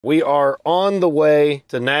We are on the way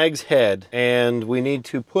to Nags Head, and we need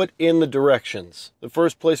to put in the directions. The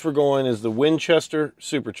first place we're going is the Winchester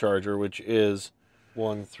Supercharger, which is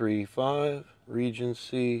 135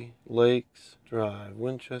 Regency Lakes Drive,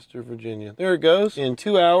 Winchester, Virginia. There it goes. In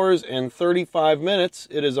 2 hours and 35 minutes,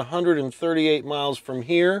 it is 138 miles from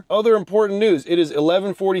here. Other important news, it is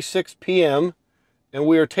 11:46 p.m., and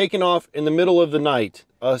we are taking off in the middle of the night.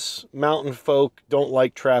 Us mountain folk don't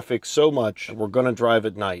like traffic so much. We're gonna drive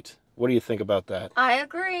at night. What do you think about that? I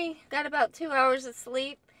agree. Got about 2 hours of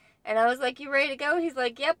sleep, and I was like, "You ready to go?" He's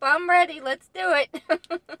like, "Yep, I'm ready. Let's do it."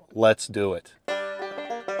 Let's do it.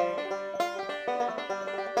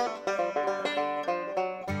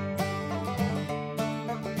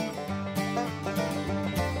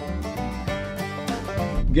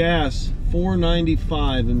 Gas,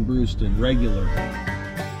 $4.95 in Brewston, regular.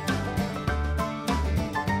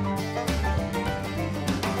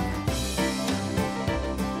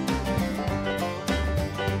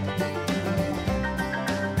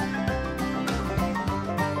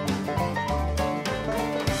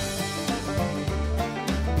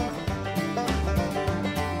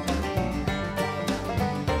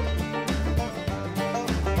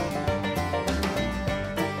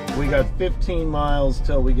 We got 15 miles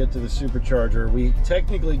till we get to the Supercharger. We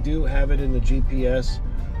technically do have it in the GPS,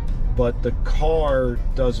 but the car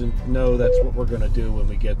doesn't know that's what we're going to do when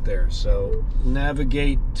we get there. So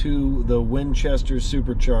navigate to the Winchester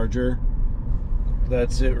Supercharger.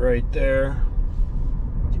 That's it right there.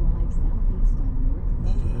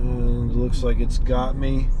 And looks like it's got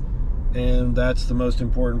me. And that's the most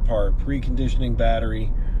important part, preconditioning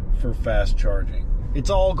battery for fast charging. It's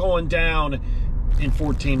all going down in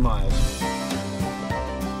 14 miles.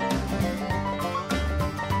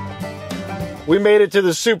 We made it to the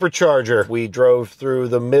Supercharger. We drove through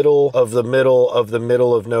the middle of the middle of the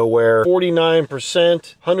middle of nowhere.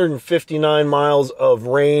 49%, 159 miles of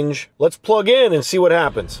range. Let's plug in and see what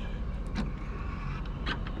happens.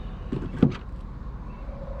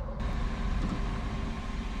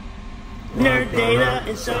 Nerd data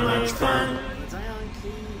is so much fun.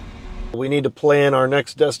 We need to plan our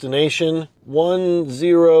next destination.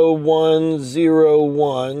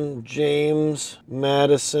 10101 James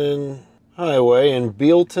Madison Highway in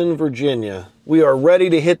Bealton, Virginia. We are ready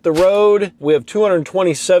to hit the road. We have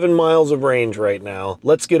 227 miles of range right now.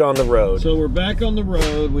 Let's get on the road. So we're back on the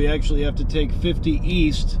road. We actually have to take 50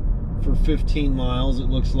 east for 15 miles, it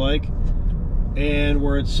looks like. And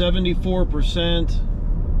we're at 74%.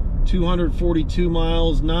 242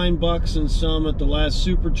 miles, $9 and some at the last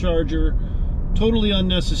Supercharger. Totally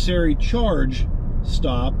unnecessary charge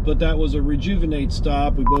stop, but that was a rejuvenate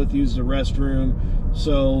stop. We both used the restroom,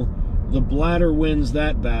 so the bladder wins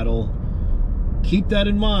that battle. Keep that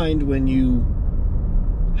in mind when you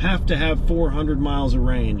have to have 400 miles of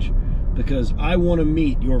range, because I want to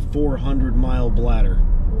meet your 400-mile bladder.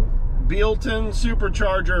 Bealton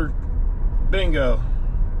Supercharger, bingo.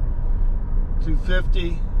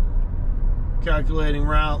 250. Calculating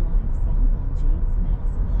route.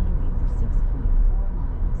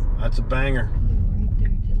 That's a banger.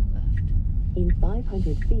 In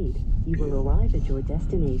 500 feet, you will arrive at your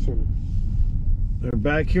destination. They're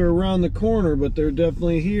back here around the corner, but they're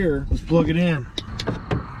definitely here. Let's plug it in.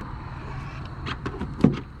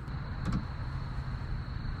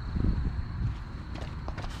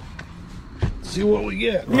 See what we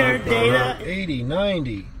get. Nerd data. 80,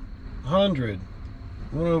 90, 100,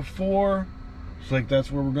 104. Looks like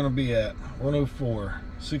that's where we're going to be at. 104.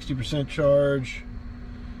 60% charge.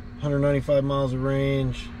 195 miles of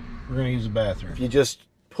range. We're going to use the bathroom. You just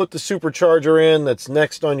put the Supercharger in that's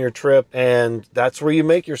next on your trip, and that's where you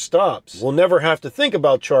make your stops. We'll never have to think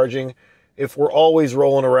about charging if we're always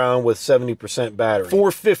rolling around with 70% battery.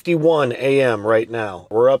 4:51 a.m. right now.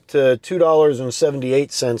 We're up to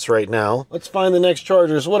 $2.78 right now. Let's find the next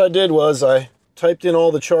chargers. What I did was I typed in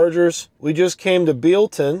all the chargers. We just came to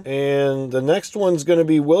Bealton, and the next one's going to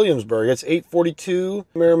be Williamsburg. It's 842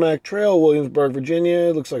 Merrimack Trail, Williamsburg, Virginia.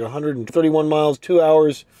 It looks like 131 miles, 2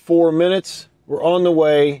 hours, 4 minutes. We're on the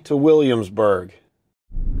way to Williamsburg.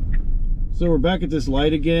 So we're back at this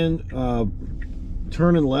light again.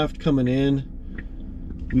 Turning left coming in.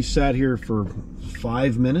 We sat here for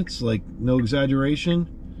 5 minutes, like no exaggeration.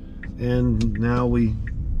 And now we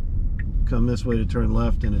come this way to turn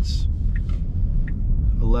left, and it's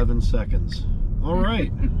 11 seconds. All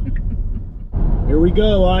right. Here we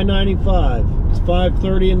go, I-95. It's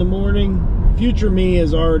 5:30 in the morning. Future me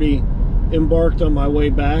has already embarked on my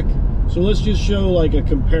way back. So let's just show like a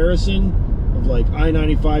comparison of like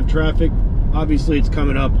I-95 traffic. Obviously it's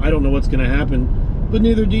coming up. I don't know what's gonna happen, but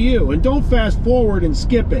neither do you. And don't fast forward and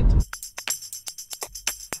skip it.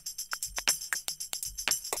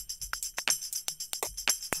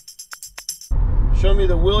 Show me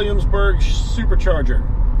the Williamsburg Supercharger.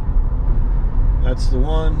 That's the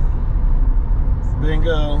one.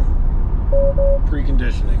 Bingo.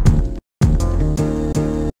 Preconditioning.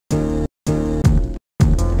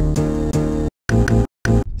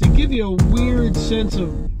 To give you a weird sense of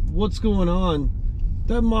what's going on,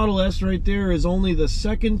 that Model S right there is only the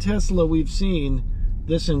second Tesla we've seen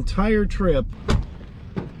this entire trip.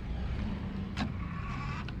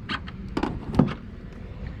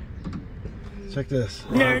 Check this.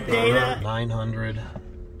 Nerd data. 900.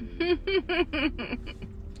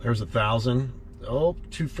 There's 1,000. Oh,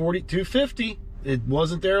 240, 250. It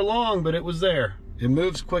wasn't there long, but it was there. It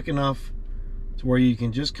moves quick enough to where you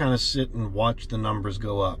can just kind of sit and watch the numbers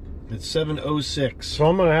go up. It's 706. So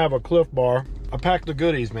I'm gonna have a Cliff Bar. I packed the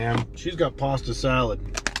goodies, man. She's got pasta salad.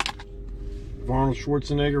 If Arnold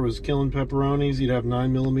Schwarzenegger was killing pepperonis, he'd have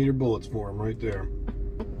 9mm bullets for him right there.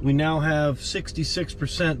 We now have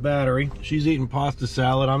 66% battery. She's eating pasta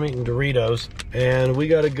salad, I'm eating Doritos. And we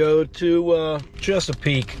gotta go to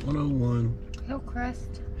Chesapeake. 101.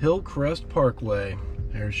 Hillcrest Parkway.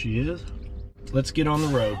 There she is. Let's get on the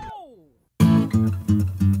road.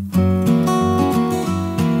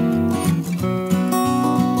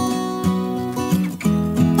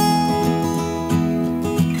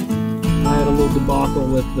 I had a little debacle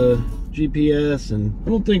with the GPS, and I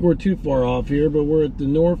don't think we're too far off here, but we're at the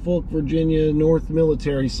Norfolk, Virginia North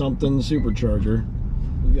Military something Supercharger.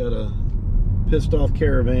 We got a pissed off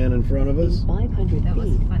caravan in front of us. 500 That was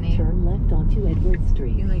feet, funny. turn left onto Edward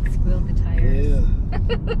Street. You like squealed the tires. Yeah.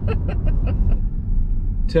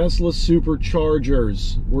 Tesla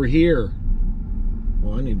Superchargers. We're here.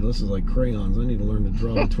 Well, this is like crayons. I need to learn to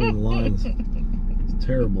draw between the lines. It's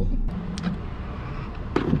terrible.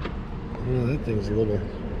 Yeah, that thing's a little...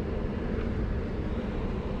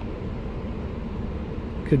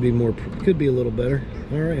 Could be a little better.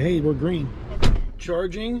 All right, hey, we're green.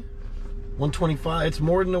 Charging. 125. It's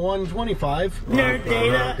more than a 125. Nerd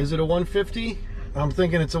data. Is it a 150? I'm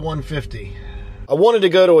thinking it's a 150. I wanted to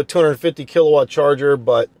go to a 250 kilowatt charger,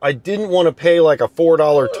 but I didn't want to pay like a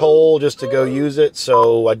 $4 toll just to go use it,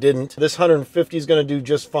 so I didn't. This 150 is going to do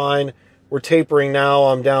just fine. We're tapering now.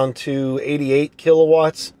 I'm down to 88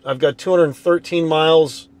 kilowatts. I've got 213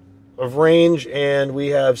 miles of range, and we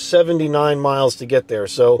have 79 miles to get there.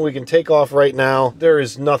 So we can take off right now. There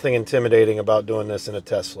is nothing intimidating about doing this in a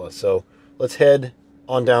Tesla. So let's head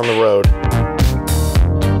on down the road.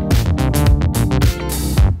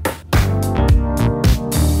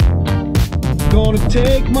 Gonna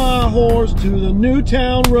take my horse to the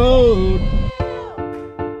Newtown Road.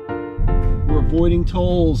 We're avoiding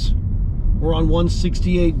tolls. We're on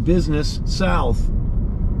 168 Business South.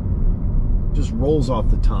 Just rolls off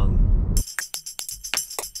the tongue.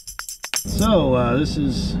 So this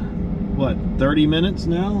is what, 30 minutes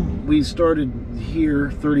now? We started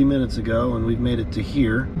here 30 minutes ago and we've made it to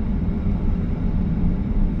here.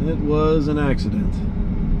 It was an accident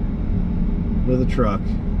with a truck.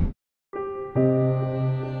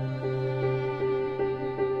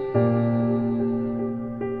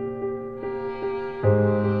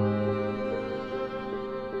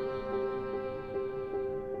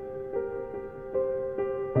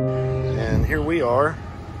 And here we are.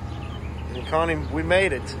 And Connie, we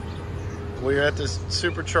made it. We're at this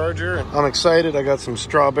Supercharger. I'm excited. I got some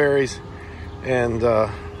strawberries and I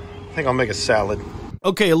think I'll make a salad.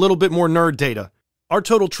 Okay, a little bit more nerd data. Our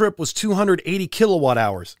total trip was 280 kilowatt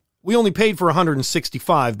hours. We only paid for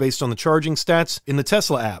 165 based on the charging stats in the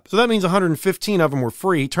Tesla app. So that means 115 of them were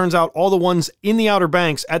free. Turns out all the ones in the Outer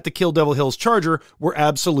Banks at the Kill Devil Hills charger were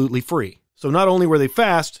absolutely free. So not only were they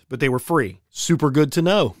fast, but they were free. Super good to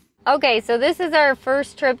know. Okay, so this is our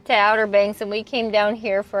first trip to Outer Banks, and we came down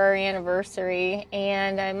here for our anniversary,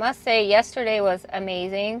 and I must say yesterday was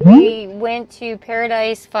amazing. We went to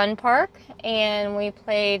Paradise Fun Park, and we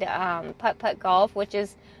played putt-putt golf, which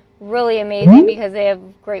is really amazing because they have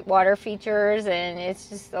great water features, and it's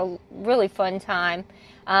just a really fun time.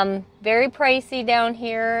 Very pricey down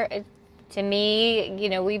here. To me, you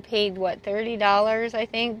know, we paid, what, $30, I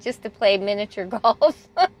think, just to play miniature golf.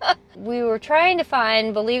 We were trying to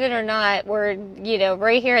find, believe it or not, we're, you know,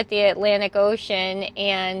 right here at the Atlantic Ocean,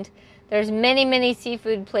 and there's many, many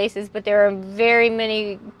seafood places, but there are very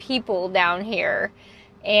many people down here.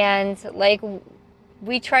 And, like,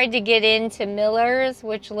 we tried to get into Miller's,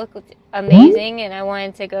 which looked amazing, and I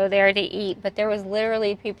wanted to go there to eat, but there was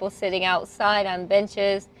literally people sitting outside on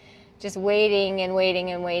benches, just waiting and waiting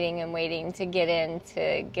and waiting and waiting to get in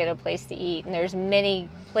to get a place to eat. And there's many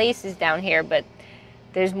places down here, but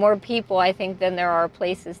there's more people, I think, than there are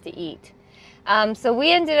places to eat. So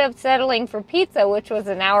we ended up settling for pizza, which was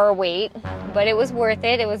an hour wait, but it was worth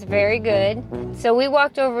it. It was very good. So we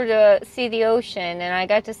walked over to see the ocean, and I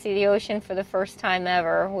got to see the ocean for the first time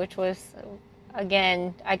ever, which was,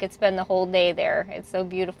 again, I could spend the whole day there. It's so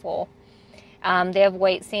beautiful. They have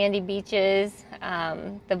white sandy beaches.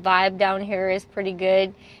 The vibe down here is pretty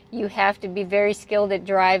good. You have to be very skilled at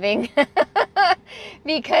driving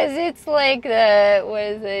because it's like a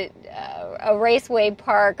raceway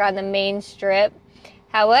park on the main strip.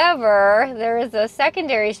 However, there is a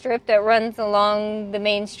secondary strip that runs along the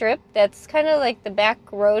main strip that's kind of like the back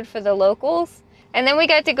road for the locals. And then we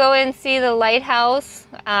got to go and see the lighthouse,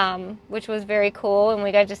 which was very cool. And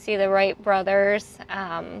we got to see the Wright brothers,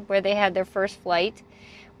 where they had their first flight,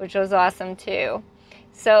 which was awesome too.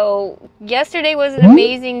 So yesterday was an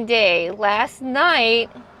amazing day. Last night,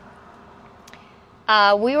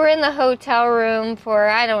 we were in the hotel room for,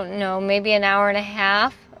 I don't know, maybe an hour and a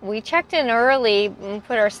half. We checked in early and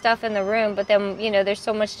put our stuff in the room, but then, you know, there's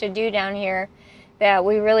so much to do down here that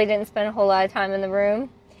we really didn't spend a whole lot of time in the room.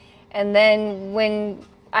 And then when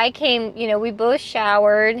I came, you know, we both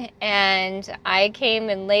showered, and I came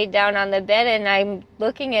and laid down on the bed, and I'm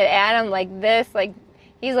looking at Adam like this, like,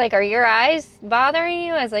 he's like, "Are your eyes bothering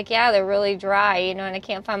you?" I was like, "Yeah, they're really dry, you know, and I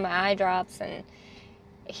can't find my eye drops." And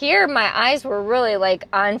here my eyes were really like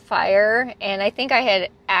on fire, and I think I had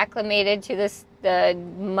acclimated to the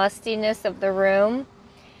mustiness of the room.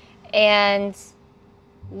 And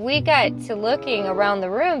we got to looking around the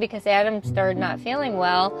room because Adam started not feeling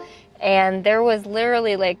well, and there was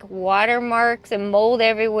literally like watermarks and mold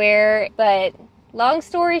everywhere. But long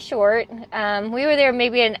story short, we were there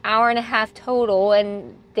maybe an hour and a half total,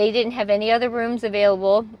 and they didn't have any other rooms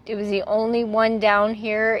available. It was the only one down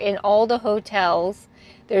here in all the hotels.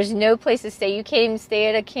 There's no place to stay. You can't even stay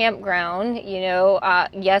at a campground, you know,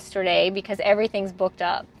 yesterday because everything's booked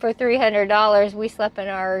up. For $300, we slept in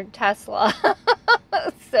our Tsla.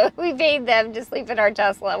 So we paid them to sleep in our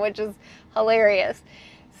Tsla, which is hilarious.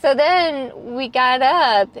 So then we got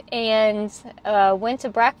up and went to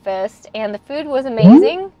breakfast, and the food was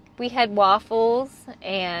amazing. We had waffles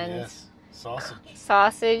and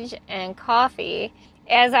sausage and coffee.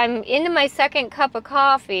 As I'm into my second cup of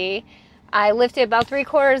coffee, I lifted about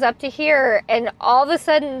 3/4 up to here, and all of a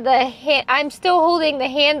sudden I'm still holding the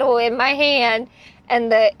handle in my hand,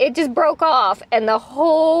 and it just broke off, and the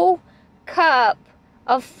whole cup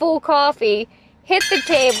of full coffee hit the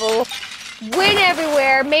table, went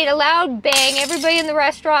everywhere, made a loud bang. Everybody in the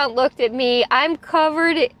restaurant looked at me. I'm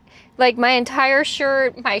covered, like my entire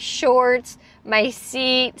shirt, my shorts, my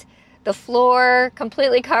seat, the floor,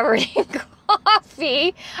 completely covered in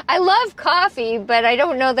coffee. I love coffee, but I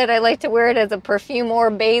don't know that I like to wear it as a perfume or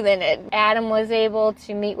bathe in it. Adam was able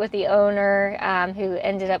to meet with the owner, who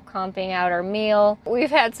ended up comping out our meal.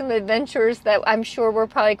 We've had some adventures that I'm sure we're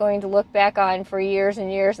probably going to look back on for years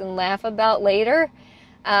and years and laugh about later.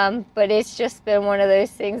 But it's just been one of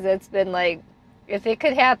those things that's been like, if it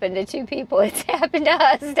could happen to two people, it's happened to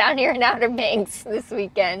us down here in Outer Banks this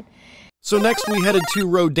weekend. So next we headed to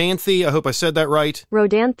Rodanthe. I hope I said that right.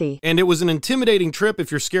 Rodanthe. And it was an intimidating trip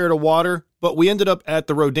if you're scared of water, but we ended up at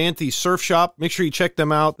the Rodanthe surf shop. Make sure you check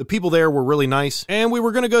them out. The people there were really nice. And we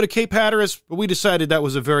were going to go to Cape Hatteras, but we decided that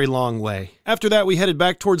was a very long way. After that, we headed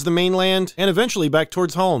back towards the mainland and eventually back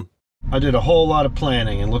towards home. I did a whole lot of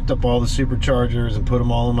planning and looked up all the Superchargers and put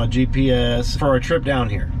them all on my GPS for our trip down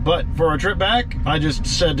here. But for our trip back, I just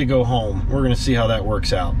said to go home. We're going to see how that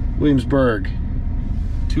works out. Williamsburg.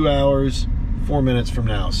 2 hours, 4 minutes from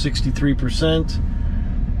now, 63%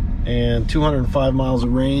 and 205 miles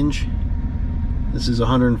of range. This is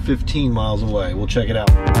 115 miles away. We'll check it out.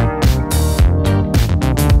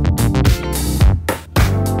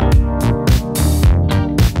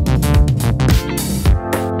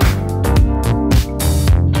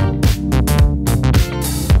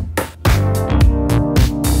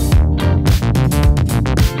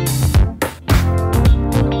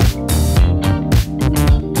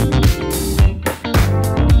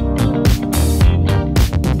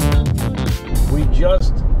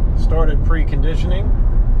 Preconditioning.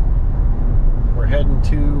 We're heading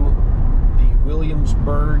to the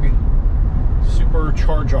Williamsburg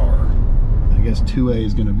Supercharger. I guess 2A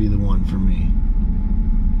is going to be the one for me.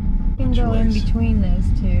 You can go in between those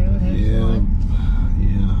two. Yeah,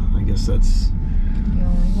 I guess that's the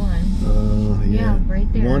only one. Yeah, right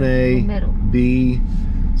there. 1A, middle. B,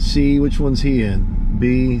 C. Which one's he in?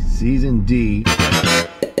 B. He's in D.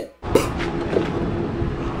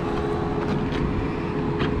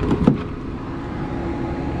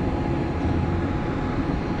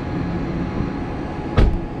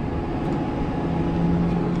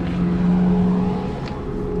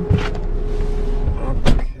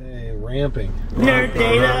 ramping. Nerd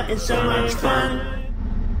data is so much fun.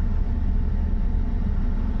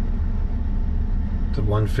 To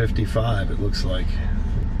 155, it looks like.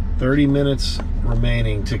 30 minutes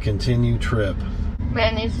remaining to continue trip.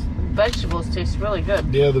 Man, these vegetables taste really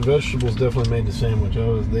good. Yeah, the vegetables definitely made the sandwich.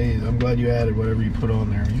 I'm glad you added whatever you put on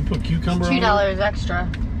there. You put cucumber on $2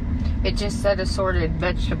 extra. It just said assorted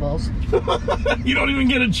vegetables. You don't even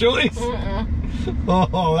get a choice?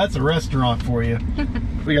 Oh, that's a restaurant for you.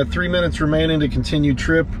 We got 3 minutes remaining to continue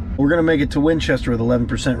trip. We're going to make it to Winchester with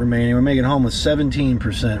 11% remaining. We're making home with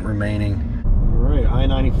 17% remaining. All right,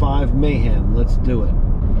 I-95 Mayhem. Let's do it.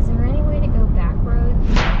 Is there any way to go back roads?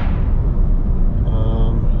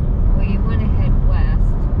 Well, you want to head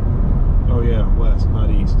west. Oh yeah, west, not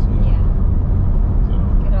east. Yeah. So,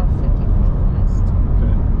 Get off 54 west.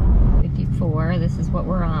 okay. 54, this is what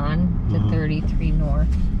we're on, to 33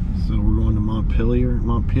 north. So we're going to Montpelier.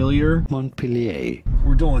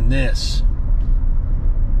 We're doing this.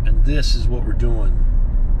 And this is what we're doing.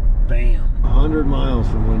 Bam. 100 miles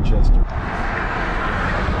from Winchester.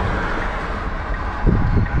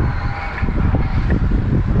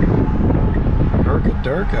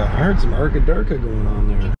 Durka. I heard some Durka going on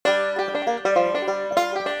there.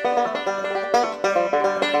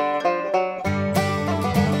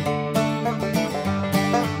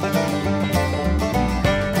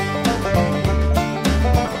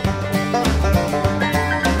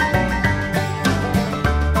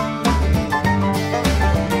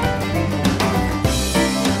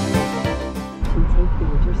 To take the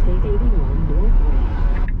Interstate 81 North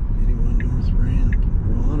Ramp. 81 North Ramp.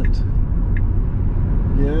 We're on it.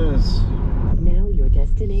 Yes. Now your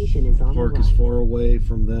destination is on Park the as right. far away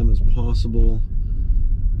from them as possible.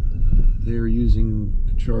 They're using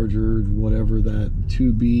a Charger, whatever that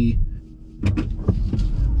 2B.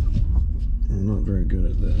 I'm not very good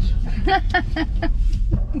at this.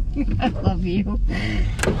 I love you.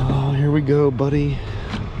 Oh, here we go, buddy.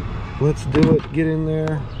 Let's do it. Get in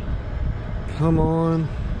there. Come on.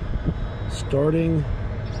 Starting.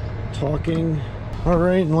 Talking. All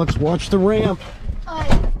right, and let's watch the ramp.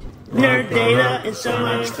 Nerd data is so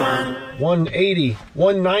much fun. 180,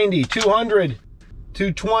 190, 200,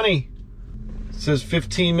 220. It says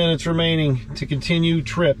 15 minutes remaining to continue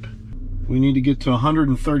trip. We need to get to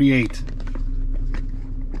 138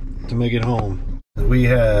 to make it home. We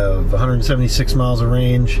have 176 miles of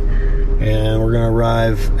range, and we're going to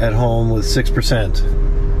arrive at home with 6%.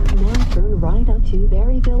 Now turn right onto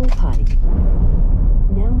Berryville Pike.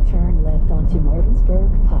 Now turn left onto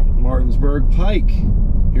Martinsburg Pike. Martinsburg Pike.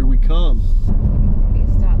 Here we come.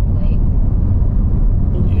 Stoplight.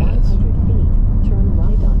 In Yes. 500 feet, turn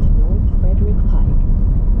right onto North Frederick Pike.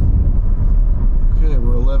 Okay,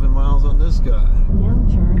 we're 11 miles on this guy. Now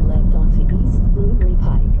turn left onto East Blueberry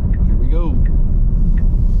Pike. Here we go.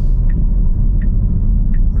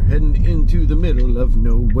 We're heading into the middle of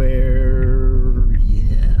nowhere.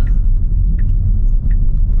 Yeah.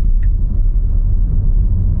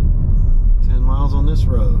 10 miles on this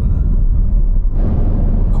road.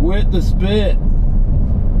 Quit the spit.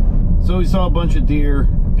 So we saw a bunch of deer,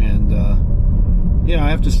 and yeah, I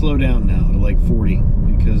have to slow down now to like 40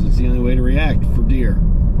 because it's the only way to react for deer.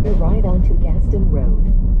 You're right onto Gaston Road.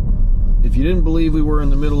 If you didn't believe we were in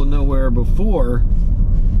the middle of nowhere before,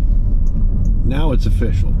 now it's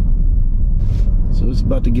official. So it's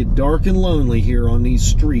about to get dark and lonely here on these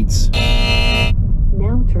streets.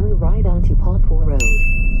 Now turn right onto Pawpool Road.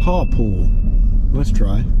 Paw Pool. Let's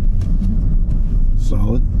try.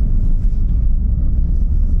 Solid.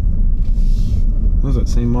 That was that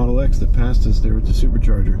same Model X that passed us there with the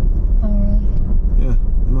Supercharger. Oh, really? Yeah,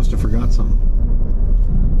 I must have forgot something.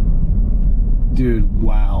 Dude,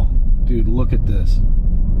 wow. Dude, look at this.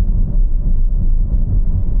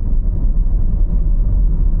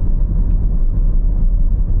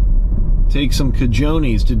 Take some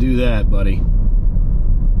cajones to do that, buddy.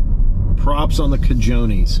 Props on the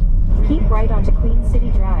cajones. Keep right onto Queen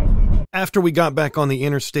City Drive. After we got back on the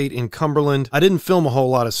interstate in Cumberland, I didn't film a whole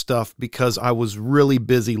lot of stuff because I was really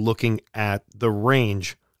busy looking at the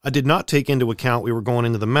range. I did not take into account we were going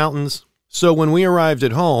into the mountains. So when we arrived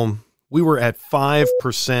at home, we were at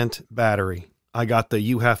 5% battery. I got the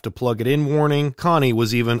 "you have to plug it in" warning. Connie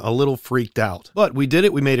was even a little freaked out. But we did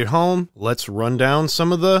it. We made it home. Let's run down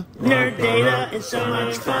some of the Nerd data is so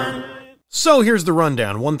much fun. So here's the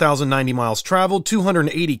rundown. 1,090 miles traveled,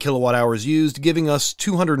 280 kilowatt hours used, giving us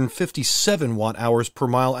 257 watt hours per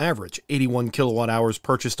mile average. 81 kilowatt hours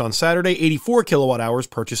purchased on Saturday, 84 kilowatt hours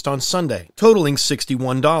purchased on Sunday, totaling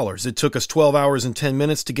 $61. It took us 12 hours and 10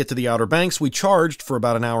 minutes to get to the Outer Banks. We charged for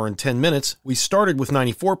about an hour and 10 minutes. We started with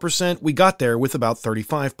 94%. We got there with about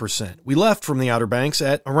 35%. We left from the Outer Banks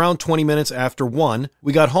at around 20 minutes after 1.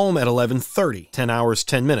 We got home at 11:30, 10 hours,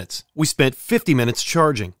 10 minutes. We spent 50 minutes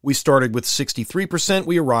charging. We started with 63%,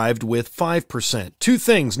 we arrived with 5%. Two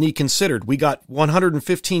things need considered. We got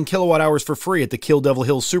 115 kilowatt hours for free at the Kill Devil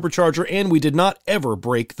Hills Supercharger, and we did not ever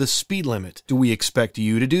break the speed limit. Do we expect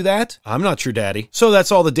you to do that? I'm not your daddy. So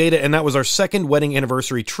that's all the data, and that was our second wedding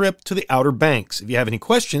anniversary trip to the Outer Banks. If you have any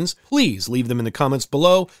questions, please leave them in the comments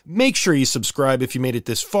below. Make sure you subscribe if you made it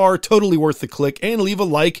this far. Totally worth the click, and leave a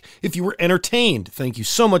like if you were entertained. Thank you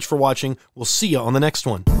so much for watching. We'll see you on the next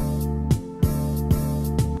one.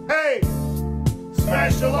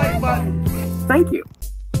 Smash the like button. Thank you.